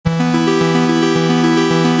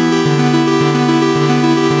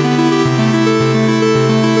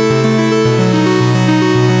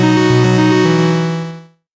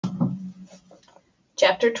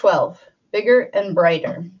Chapter 12, Bigger and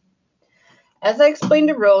Brighter. As I explained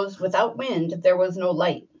to Rose, without wind, there was no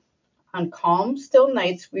light. On calm, still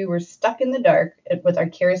nights, we were stuck in the dark with our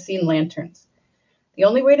kerosene lanterns. The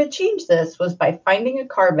only way to change this was by finding a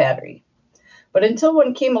car battery. But until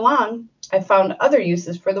one came along, I found other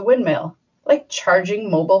uses for the windmill, like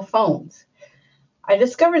charging mobile phones. I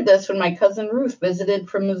discovered this when my cousin Ruth visited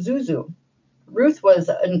from Zuzu. Ruth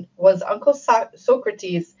was Uncle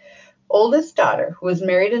Socrates' oldest daughter who was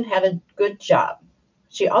married and had a good job.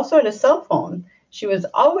 She also had a cell phone. She was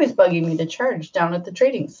always bugging me to charge down at the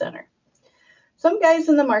trading center. Some guys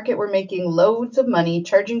in the market were making loads of money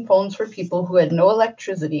charging phones for people who had no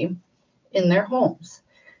electricity in their homes.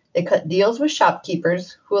 They cut deals with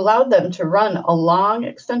shopkeepers who allowed them to run a long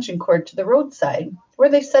extension cord to the roadside where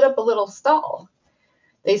they set up a little stall.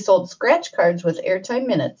 They sold scratch cards with airtime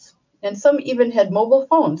minutes, and some even had mobile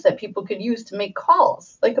phones that people could use to make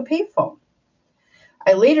calls, like a payphone.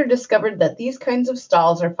 I later discovered that these kinds of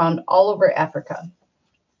stalls are found all over Africa.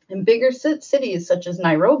 In bigger cities such as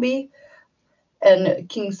Nairobi and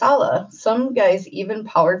Kinsala, some guys even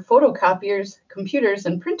powered photocopiers, computers,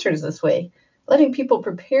 and printers this way, letting people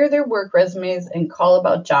prepare their work resumes and call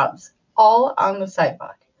about jobs, all on the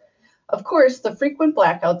sidewalk. Of course, the frequent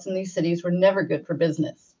blackouts in these cities were never good for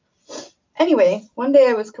business. Anyway, one day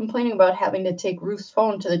I was complaining about having to take Ruth's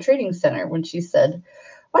phone to the trading center when she said,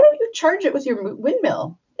 "Why don't you charge it with your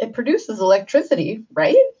windmill? It produces electricity,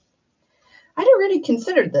 right?" I'd already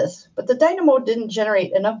considered this, but the dynamo didn't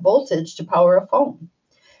generate enough voltage to power a phone.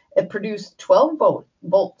 It produced 12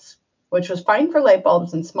 volts, which was fine for light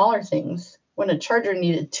bulbs and smaller things, when a charger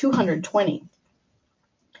needed 220.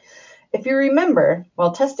 If you remember,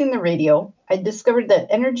 while testing the radio, I discovered that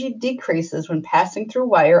energy decreases when passing through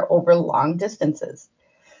wire over long distances.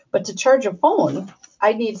 But to charge a phone,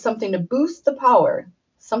 I need something to boost the power,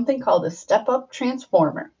 something called a step-up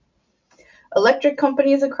transformer. Electric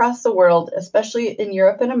companies across the world, especially in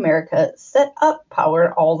Europe and America, set up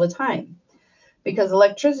power all the time. Because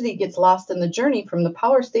electricity gets lost in the journey from the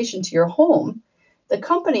power station to your home, the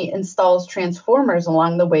company installs transformers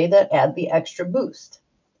along the way that add the extra boost.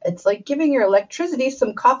 It's like giving your electricity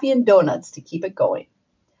some coffee and donuts to keep it going.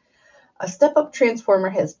 A step-up transformer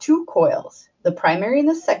has two coils, the primary and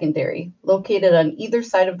the secondary, located on either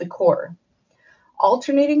side of the core.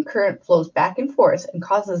 Alternating current flows back and forth and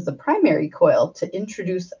causes the primary coil to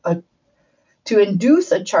induce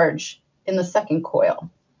a charge in the second coil.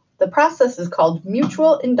 The process is called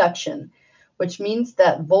mutual induction, which means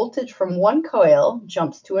that voltage from one coil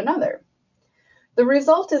jumps to another. The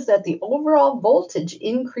result is that the overall voltage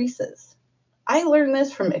increases. I learned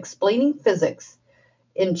this from Explaining Physics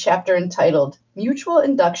in chapter entitled Mutual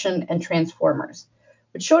Induction and Transformers,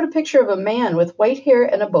 which showed a picture of a man with white hair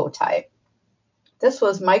and a bow tie. This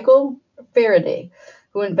was Michael Faraday,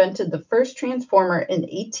 who invented the first transformer in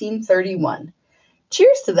 1831.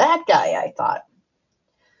 Cheers to that guy, I thought.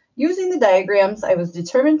 Using the diagrams, I was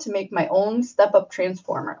determined to make my own step-up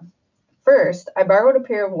transformer. First, I borrowed a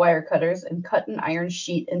pair of wire cutters and cut an iron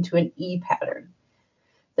sheet into an E pattern.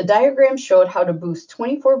 The diagram showed how to boost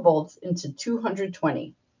 24 volts into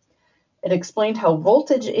 220. It explained how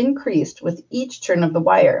voltage increased with each turn of the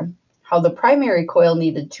wire, how the primary coil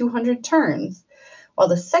needed 200 turns, while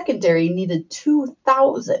the secondary needed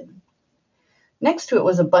 2,000. Next to it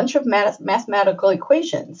was a bunch of mathematical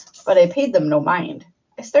equations, but I paid them no mind.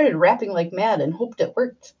 I started rapping like mad and hoped it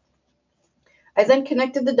worked. I then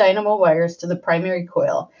connected the dynamo wires to the primary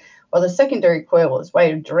coil, while the secondary coil was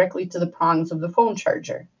wired directly to the prongs of the phone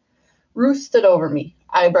charger. Ruth stood over me,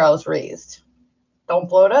 eyebrows raised. "Don't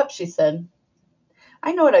blow it up," she said.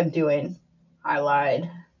 "I know what I'm doing," I lied.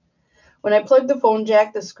 When I plugged the phone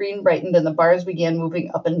jack, the screen brightened and the bars began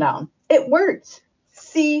moving up and down. It worked!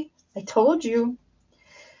 See, I told you.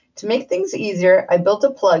 To make things easier, I built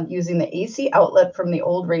a plug using the AC outlet from the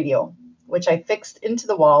old radio, which I fixed into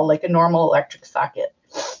the wall like a normal electric socket.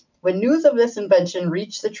 When news of this invention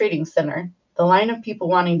reached the trading center, the line of people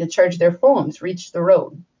wanting to charge their phones reached the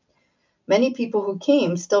road. Many people who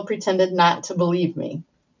came still pretended not to believe me,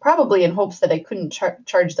 probably in hopes that I couldn't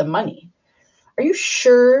charge them money. "Are you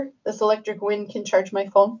sure this electric wind can charge my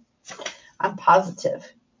phone?" "I'm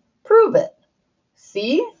positive." "Prove it."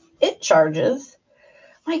 "See, it charges."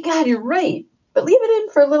 "My God, you're right, but leave it in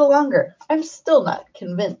for a little longer. I'm still not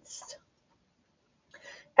convinced."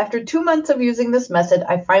 After 2 months of using this method,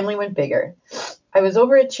 I finally went bigger. I was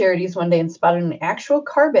over at Charity's one day and spotted an actual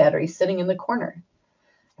car battery sitting in the corner.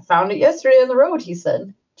 "I found it yesterday on the road," he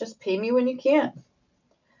said. "Just pay me when you can."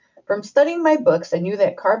 From studying my books, I knew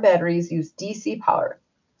that car batteries use DC power.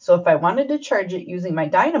 So if I wanted to charge it using my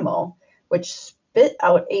dynamo, which spit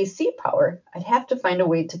out AC power, I'd have to find a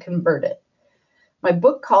way to convert it. My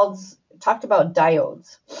book talked about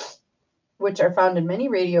diodes, which are found in many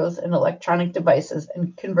radios and electronic devices,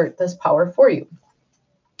 and convert this power for you.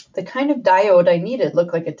 The kind of diode I needed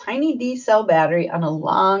looked like a tiny D-cell battery on a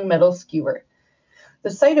long metal skewer.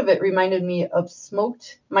 The sight of it reminded me of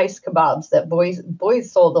smoked mice kebabs that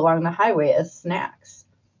boys sold along the highway as snacks.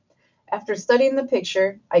 After studying the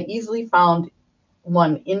picture, I easily found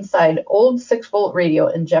one inside old 6-volt radio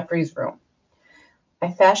in Jeffrey's room.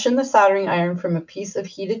 I fashioned the soldering iron from a piece of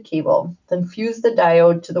heated cable, then fused the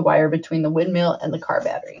diode to the wire between the windmill and the car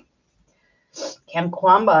battery.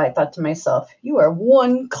 Kamkwamba, I thought to myself, you are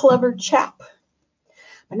one clever chap.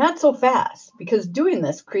 But not so fast, because doing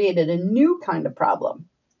this created a new kind of problem.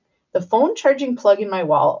 The phone charging plug in my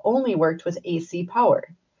wall only worked with AC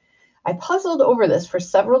power. I puzzled over this for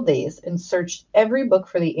several days and searched every book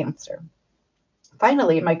for the answer.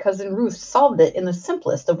 Finally, my cousin Ruth solved it in the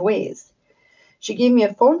simplest of ways. She gave me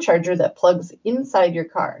a phone charger that plugs inside your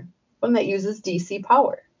car, one that uses DC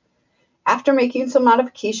power. After making some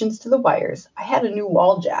modifications to the wires, I had a new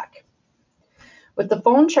wall jack. With the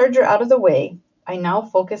phone charger out of the way, I now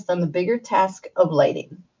focused on the bigger task of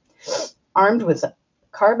lighting. Armed with a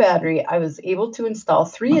car battery, I was able to install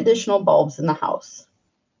 3 additional bulbs in the house.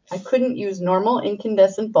 I couldn't use normal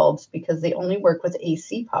incandescent bulbs because they only work with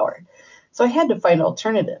AC power, so I had to find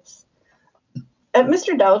alternatives. At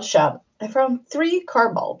Mr. Dowd's shop, I found 3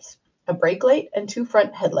 car bulbs, a brake light, and 2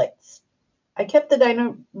 front headlights. I kept the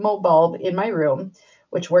dynamo bulb in my room,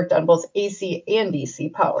 which worked on both AC and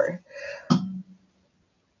DC power.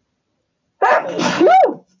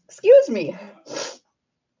 Excuse me.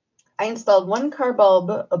 I installed 1 car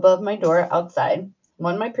bulb above my door outside,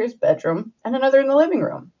 one in my Pierce bedroom, and another in the living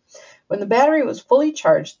room. When the battery was fully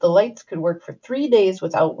charged, the lights could work for 3 days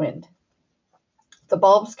without wind. The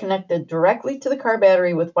bulbs connected directly to the car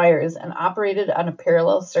battery with wires and operated on a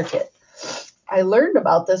parallel circuit. I learned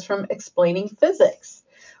about this from Explaining Physics,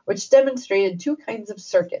 which demonstrated 2 kinds of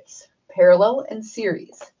circuits, parallel and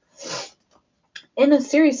series. In a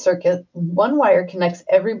series circuit, 1 wire connects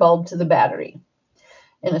every bulb to the battery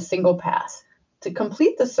in a single pass. To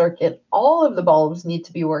complete the circuit, all of the bulbs need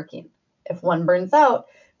to be working. If one burns out,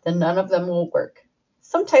 then none of them will work.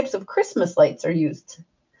 Some types of Christmas lights are used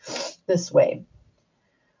this way,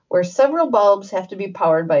 where several bulbs have to be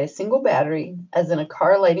powered by a single battery, as in a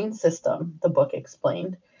car lighting system, the book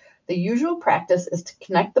explained. The usual practice is to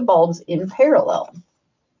connect the bulbs in parallel.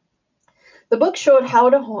 The book showed how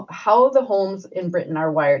the homes in Britain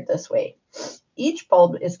are wired this way. Each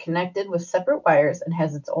bulb is connected with separate wires and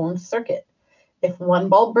has its own circuit. If one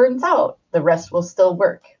bulb burns out, the rest will still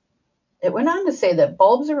work. It went on to say that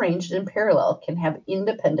bulbs arranged in parallel can have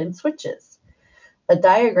independent switches. A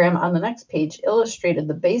diagram on the next page illustrated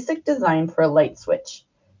the basic design for a light switch.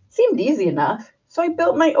 It seemed easy enough, so I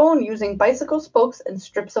built my own using bicycle spokes and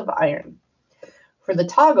strips of iron. For the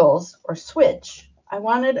toggles, or switch, I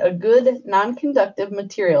wanted a good non-conductive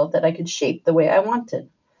material that I could shape the way I wanted.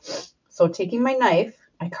 So taking my knife,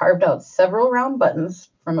 I carved out several round buttons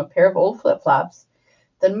from a pair of old flip-flops,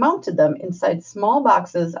 then mounted them inside small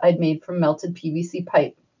boxes I'd made from melted PVC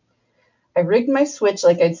pipe. I rigged my switch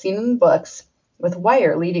like I'd seen in the books, with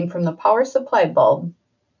wire leading from the power supply to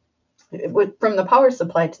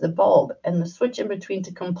the bulb, and the switch in between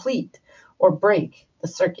to complete or break the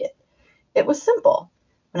circuit. It was simple.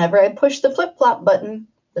 Whenever I pushed the flip-flop button,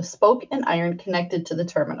 the spoke and iron connected to the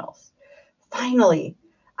terminals. Finally,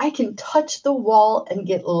 I can touch the wall and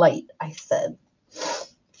get light, I said.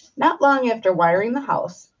 Not long after wiring the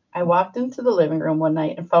house, I walked into the living room one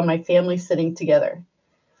night and found my family sitting together.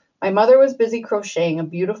 My mother was busy crocheting a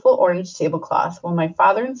beautiful orange tablecloth while my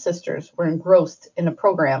father and sisters were engrossed in a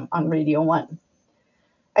program on Radio 1.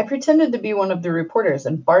 I pretended to be one of the reporters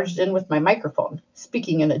and barged in with my microphone,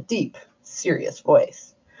 speaking in a deep, serious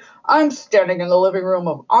voice. I'm standing in the living room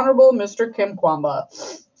of Honorable Mr. Kamkwamba.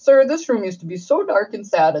 Sir, this room used to be so dark and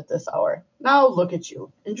sad at this hour. Now look at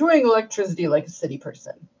you, enjoying electricity like a city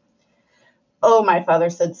person. Oh, my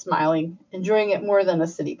father said, smiling, enjoying it more than a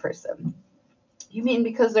city person. You mean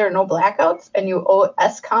because there are no blackouts and you owe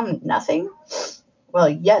Escom nothing? Well,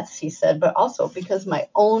 yes, he said, but also because my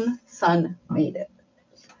own son made it.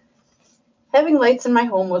 Having lights in my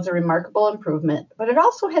home was a remarkable improvement, but it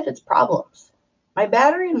also had its problems. My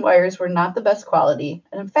battery and wires were not the best quality,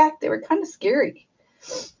 and in fact, they were kind of scary.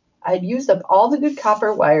 I had used up all the good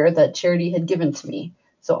copper wire that Charity had given to me,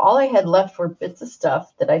 so all I had left were bits of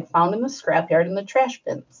stuff that I'd found in the scrapyard and the trash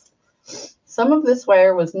bins. Some of this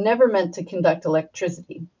wire was never meant to conduct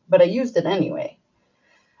electricity, but I used it anyway.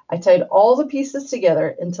 I tied all the pieces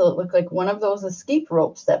together until it looked like one of those escape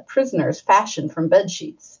ropes that prisoners fashion from bed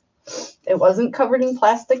sheets. It wasn't covered in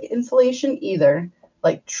plastic insulation either,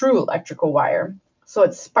 like true electrical wire, so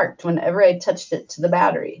it sparked whenever I touched it to the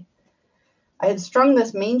battery. I had strung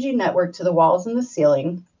this mangy network to the walls and the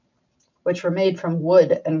ceiling, which were made from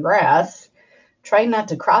wood and grass, trying not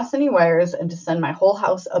to cross any wires and to send my whole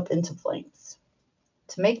house up into flames.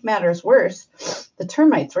 To make matters worse, the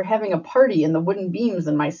termites were having a party in the wooden beams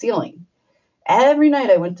in my ceiling. Every night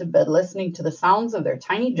I went to bed listening to the sounds of their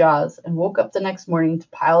tiny jaws and woke up the next morning to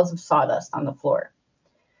piles of sawdust on the floor.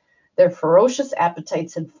 Their ferocious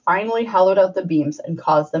appetites had finally hollowed out the beams and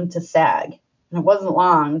caused them to sag, and it wasn't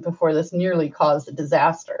long before this nearly caused a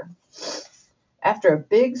disaster. After a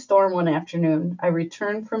big storm one afternoon, I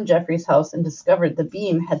returned from Jeffrey's house and discovered the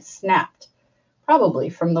beam had snapped, probably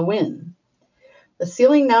from the wind. The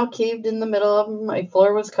ceiling now caved in the middle of my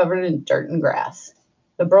floor was covered in dirt and grass.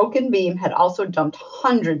 The broken beam had also dumped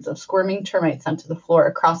hundreds of squirming termites onto the floor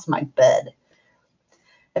across my bed.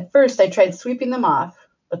 At first, I tried sweeping them off,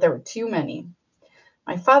 but there were too many.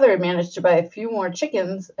 My father had managed to buy a few more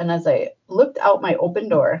chickens, and as I looked out my open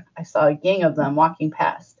door, I saw a gang of them walking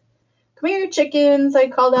past. "Come here, chickens," I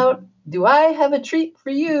called out. "Do I have a treat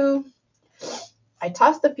for you?" I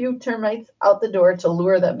tossed a few termites out the door to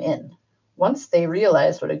lure them in. Once they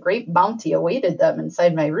realized what a great bounty awaited them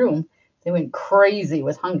inside my room, they went crazy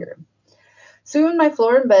with hunger. Soon my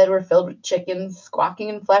floor and bed were filled with chickens, squawking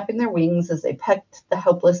and flapping their wings as they pecked the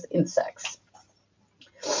helpless insects.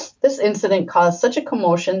 This incident caused such a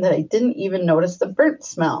commotion that I didn't even notice the burnt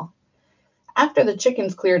smell. After the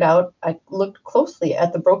chickens cleared out, I looked closely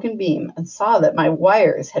at the broken beam and saw that my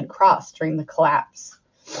wires had crossed during the collapse.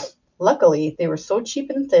 Luckily, they were so cheap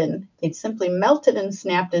and thin, they'd simply melted and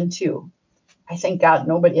snapped in two. I thank God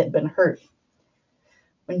nobody had been hurt.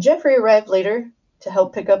 When Jeffrey arrived later to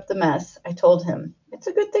help pick up the mess, I told him, "It's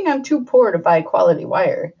a good thing I'm too poor to buy quality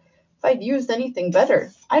wire. If I'd used anything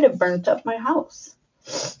better, I'd have burnt up my house."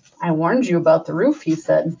 "I warned you about the roof," he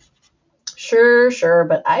said. Sure,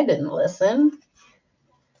 but I didn't listen.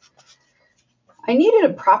 I needed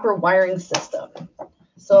a proper wiring system.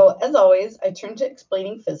 So, as always, I turned to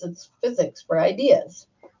explaining physics for ideas.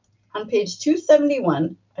 On page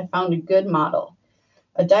 271, I found a good model.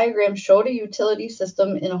 A diagram showed a utility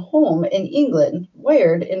system in a home in England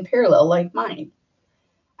wired in parallel like mine.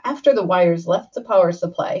 After the wires left the power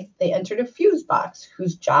supply, they entered a fuse box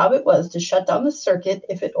whose job it was to shut down the circuit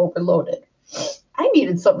if it overloaded. I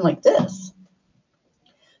needed something like this.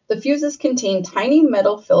 The fuses contained tiny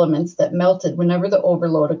metal filaments that melted whenever the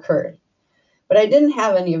overload occurred. But I didn't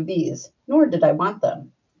have any of these, nor did I want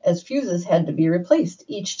them, as fuses had to be replaced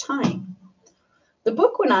each time. The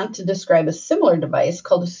book went on to describe a similar device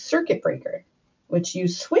called a circuit breaker, which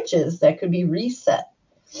used switches that could be reset.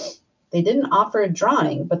 They didn't offer a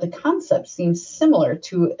drawing, but the concept seems similar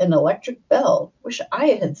to an electric bell, which I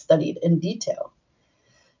had studied in detail.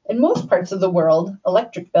 In most parts of the world,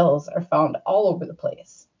 electric bells are found all over the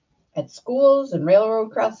place, at schools and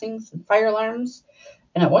railroad crossings and fire alarms,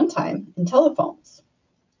 and at one time in telephones.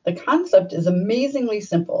 The concept is amazingly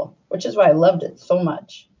simple, which is why I loved it so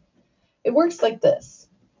much. It works like this.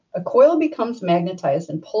 A coil becomes magnetized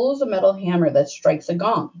and pulls a metal hammer that strikes a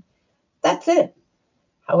gong. That's it.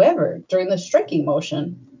 However, during the striking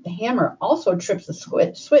motion, the hammer also trips a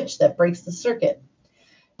switch that breaks the circuit.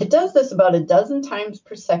 It does this about a dozen times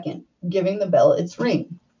per second, giving the bell its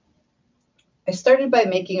ring. I started by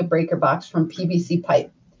making a breaker box from PVC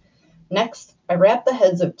pipe. Next, I wrapped the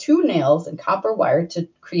heads of 2 nails in copper wire to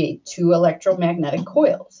create 2 electromagnetic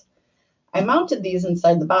coils. I mounted these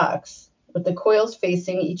inside the box, with the coils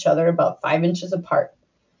facing each other about 5 inches apart.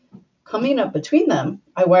 Coming up between them,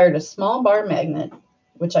 I wired a small bar magnet,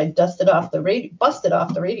 which I busted off the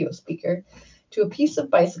radio speaker, to a piece of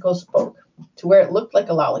bicycle spoke, to where it looked like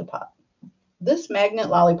a lollipop. This magnet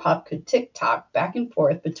lollipop could tick-tock back and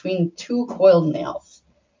forth between 2 coiled nails.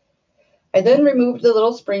 I then removed the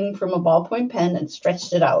little spring from a ballpoint pen and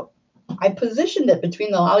stretched it out. I positioned it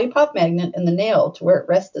between the lollipop magnet and the nail to where it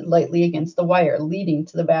rested lightly against the wire leading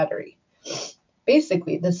to the battery.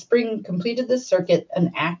 Basically, the spring completed the circuit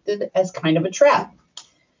and acted as kind of a trap.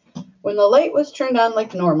 When the light was turned on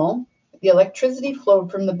like normal, the electricity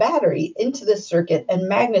flowed from the battery into the circuit and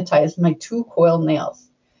magnetized my 2 coiled nails,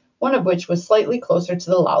 one of which was slightly closer to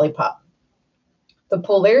the lollipop. The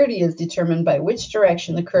polarity is determined by which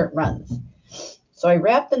direction the current runs. So I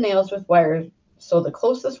wrapped the nails with wire so the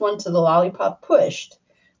closest one to the lollipop pushed,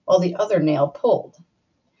 while the other nail pulled.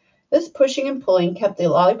 This pushing and pulling kept the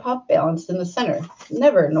lollipop balanced in the center,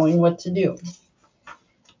 never knowing what to do.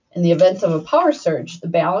 In the event of a power surge, the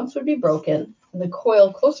balance would be broken, and the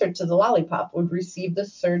coil closer to the lollipop would receive the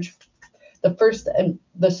surge first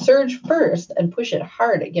and push it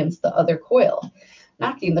hard against the other coil,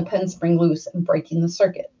 knocking the pen spring loose and breaking the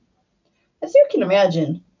circuit. As you can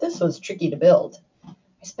imagine, this was tricky to build.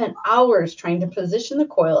 I spent hours trying to position the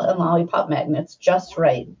coil and lollipop magnets just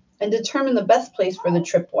right and determine the best place for the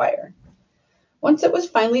trip wire. Once it was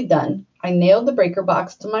finally done, I nailed the breaker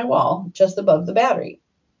box to my wall just above the battery.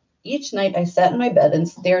 Each night I sat in my bed and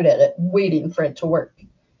stared at it, waiting for it to work.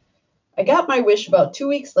 I got my wish about 2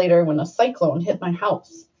 weeks later when a cyclone hit my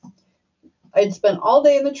house. I had spent all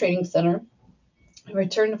day in the training center and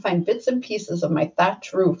returned to find bits and pieces of my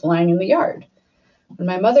thatch roof lying in the yard. When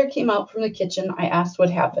my mother came out from the kitchen, I asked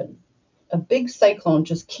what happened. A big cyclone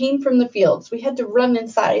just came from the fields. We had to run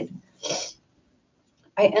inside.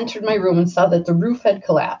 I entered my room and saw that the roof had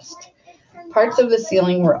collapsed. Parts of the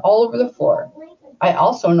ceiling were all over the floor. I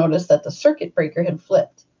also noticed that the circuit breaker had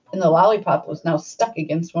flipped, and the lollipop was now stuck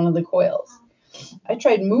against one of the coils. I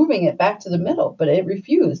tried moving it back to the middle, but it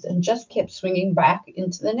refused and just kept swinging back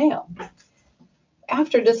into the nail.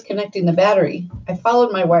 After disconnecting the battery, I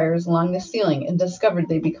followed my wires along the ceiling and discovered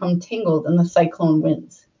they'd become tangled in the cyclone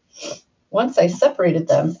winds. Once I separated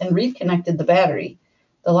them and reconnected the battery,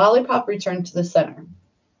 the lollipop returned to the center.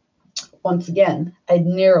 Once again, I'd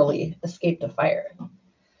narrowly escaped a fire.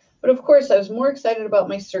 But of course, I was more excited about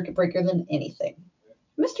my circuit breaker than anything.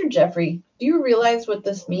 Mr. Jeffrey, do you realize what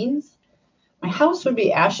this means? My house would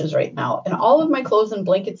be ashes right now, and all of my clothes and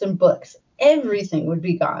blankets and books, everything would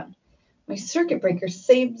be gone. My circuit breaker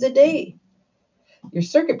saved the day. Your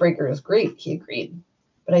circuit breaker is great, he agreed.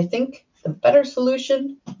 But I think the better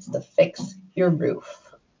solution is to fix your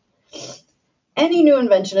roof. Any new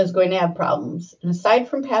invention is going to have problems, and aside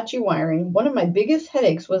from patchy wiring, one of my biggest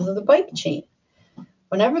headaches was the bike chain.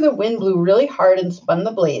 Whenever the wind blew really hard and spun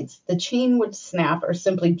the blades, the chain would snap or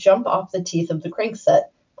simply jump off the teeth of the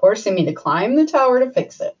crankset, forcing me to climb the tower to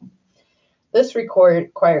fix it. This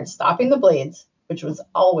required stopping the blades, which was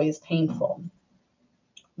always painful.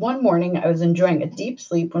 One morning, I was enjoying a deep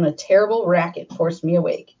sleep when a terrible racket forced me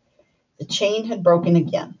awake. The chain had broken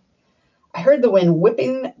again. I heard the wind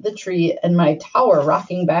whipping the tree and my tower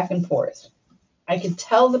rocking back and forth. I could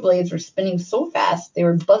tell the blades were spinning so fast they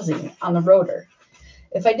were buzzing on the rotor.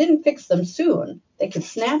 If I didn't fix them soon, they could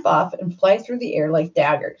snap off and fly through the air like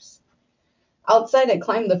daggers. Outside, I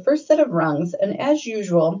climbed the first set of rungs and, as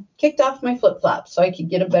usual, kicked off my flip-flops so I could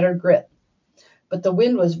get a better grip. But the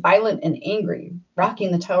wind was violent and angry,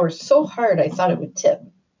 rocking the tower so hard I thought it would tip.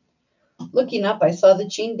 Looking up, I saw the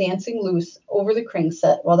chain dancing loose over the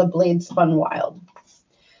crankset while the blades spun wild.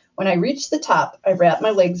 When I reached the top, I wrapped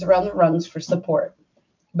my legs around the rungs for support.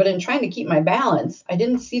 But in trying to keep my balance, I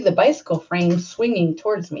didn't see the bicycle frame swinging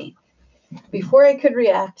towards me. Before I could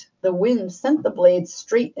react, the wind sent the blades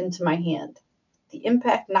straight into my hand. The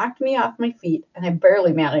impact knocked me off my feet, and I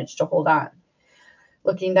barely managed to hold on.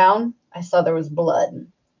 Looking down, I saw there was blood.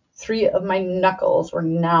 3 of my knuckles were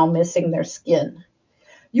now missing their skin.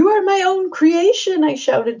 "You are my own creation," I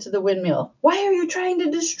shouted to the windmill. "Why are you trying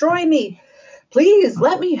to destroy me? Please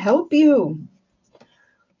let me help you."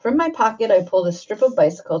 From my pocket, I pulled a strip of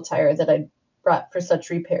bicycle tire that I'd brought for such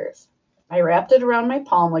repairs. I wrapped it around my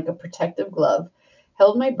palm like a protective glove,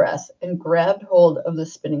 held my breath, and grabbed hold of the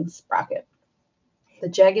spinning sprocket. The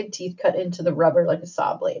jagged teeth cut into the rubber like a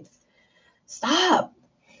saw blade. "Stop!"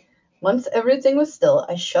 Once everything was still,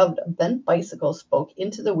 I shoved a bent bicycle spoke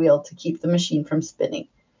into the wheel to keep the machine from spinning,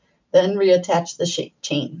 then reattached the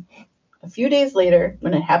chain. A few days later,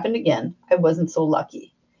 when it happened again, I wasn't so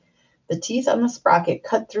lucky. The teeth on the sprocket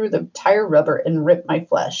cut through the tire rubber and ripped my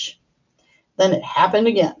flesh. Then it happened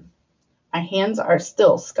again. My hands are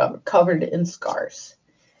still covered in scars.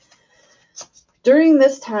 During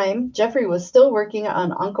this time, Jeffrey was still working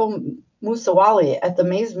on Uncle Musawali at the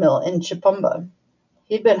maize mill in Chipumba.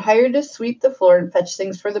 He'd been hired to sweep the floor and fetch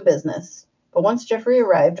things for the business. But once Jeffrey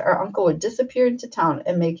arrived, our uncle would disappear into town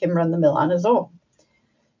and make him run the mill on his own.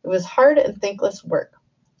 It was hard and thankless work.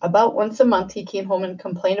 About once a month, he came home and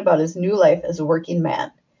complained about his new life as a working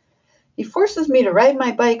man. "He forces me to ride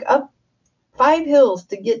my bike up 5 hills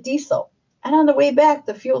to get diesel. And on the way back,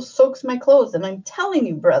 the fuel soaks my clothes. And I'm telling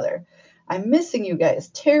you, brother, I'm missing you guys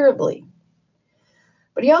terribly."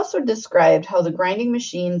 But he also described how the grinding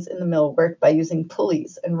machines in the mill worked by using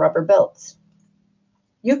pulleys and rubber belts.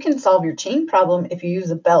 "You can solve your chain problem if you use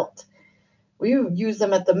a belt. We use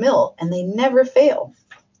them at the mill, and they never fail."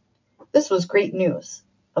 This was great news.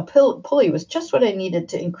 A pulley was just what I needed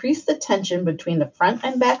to increase the tension between the front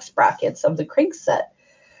and back sprockets of the crankset,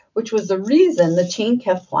 which was the reason the chain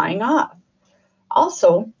kept flying off.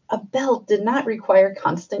 Also, a belt did not require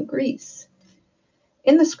constant grease.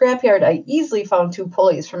 In the scrapyard, I easily found 2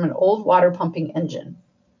 pulleys from an old water pumping engine.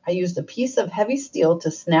 I used a piece of heavy steel to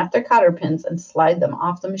snap their cotter pins and slide them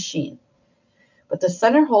off the machine. But the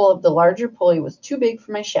center hole of the larger pulley was too big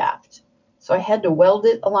for my shaft, so I had to weld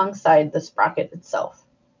it alongside the sprocket itself.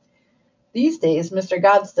 These days, Mr.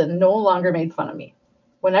 Godston no longer made fun of me.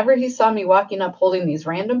 Whenever he saw me walking up holding these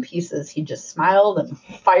random pieces, he just smiled and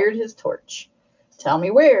fired his torch. "Tell me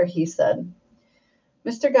where," he said.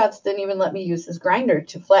 Mr. Godston even let me use his grinder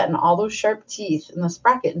to flatten all those sharp teeth in the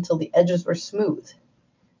sprocket until the edges were smooth.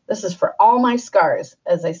 "This is for all my scars,"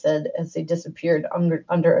 as I said as they disappeared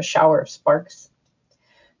under a shower of sparks.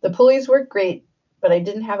 The pulleys worked great, but I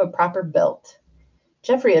didn't have a proper belt.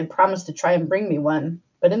 Jeffrey had promised to try and bring me one,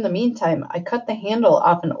 but in the meantime, I cut the handle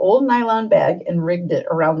off an old nylon bag and rigged it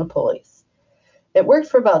around the pulleys. It worked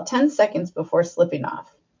for about 10 seconds before slipping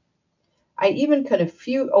off. I even cut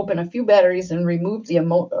open a few batteries and removed the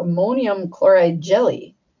ammonium chloride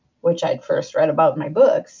jelly, which I'd first read about in my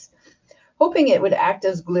books, hoping it would act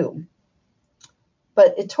as glue.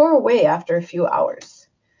 But it tore away after a few hours.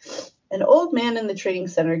 An old man in the trading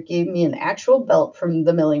center gave me an actual belt from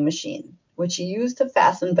the milling machine, which he used to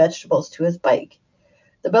fasten vegetables to his bike.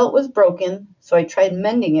 The belt was broken, so I tried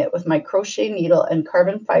mending it with my crochet needle and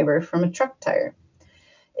carbon fiber from a truck tire.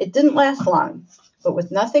 It didn't last long, but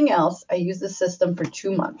with nothing else, I used the system for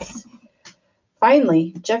 2 months.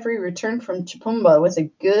 Finally, Jeffrey returned from Chipumba with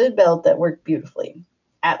a good belt that worked beautifully.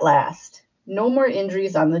 At last. No more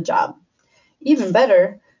injuries on the job. Even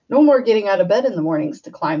better, no more getting out of bed in the mornings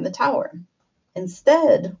to climb the tower.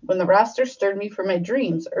 Instead, when the rooster stirred me from my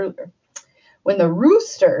dreams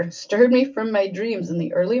in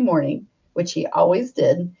the early morning, which he always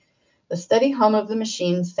did, the steady hum of the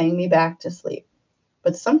machine sang me back to sleep.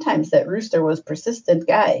 But sometimes that rooster was a persistent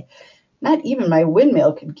guy. Not even my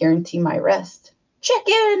windmill could guarantee my rest. "Check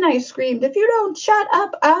in," I screamed. "If you don't shut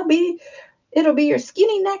up, it'll be your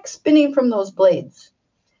skinny neck spinning from those blades."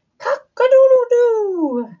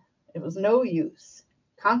 "Cock-a-doodle-doo!" It was no use.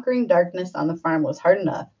 Conquering darkness on the farm was hard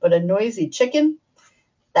enough, but a noisy chicken?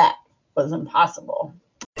 That was impossible.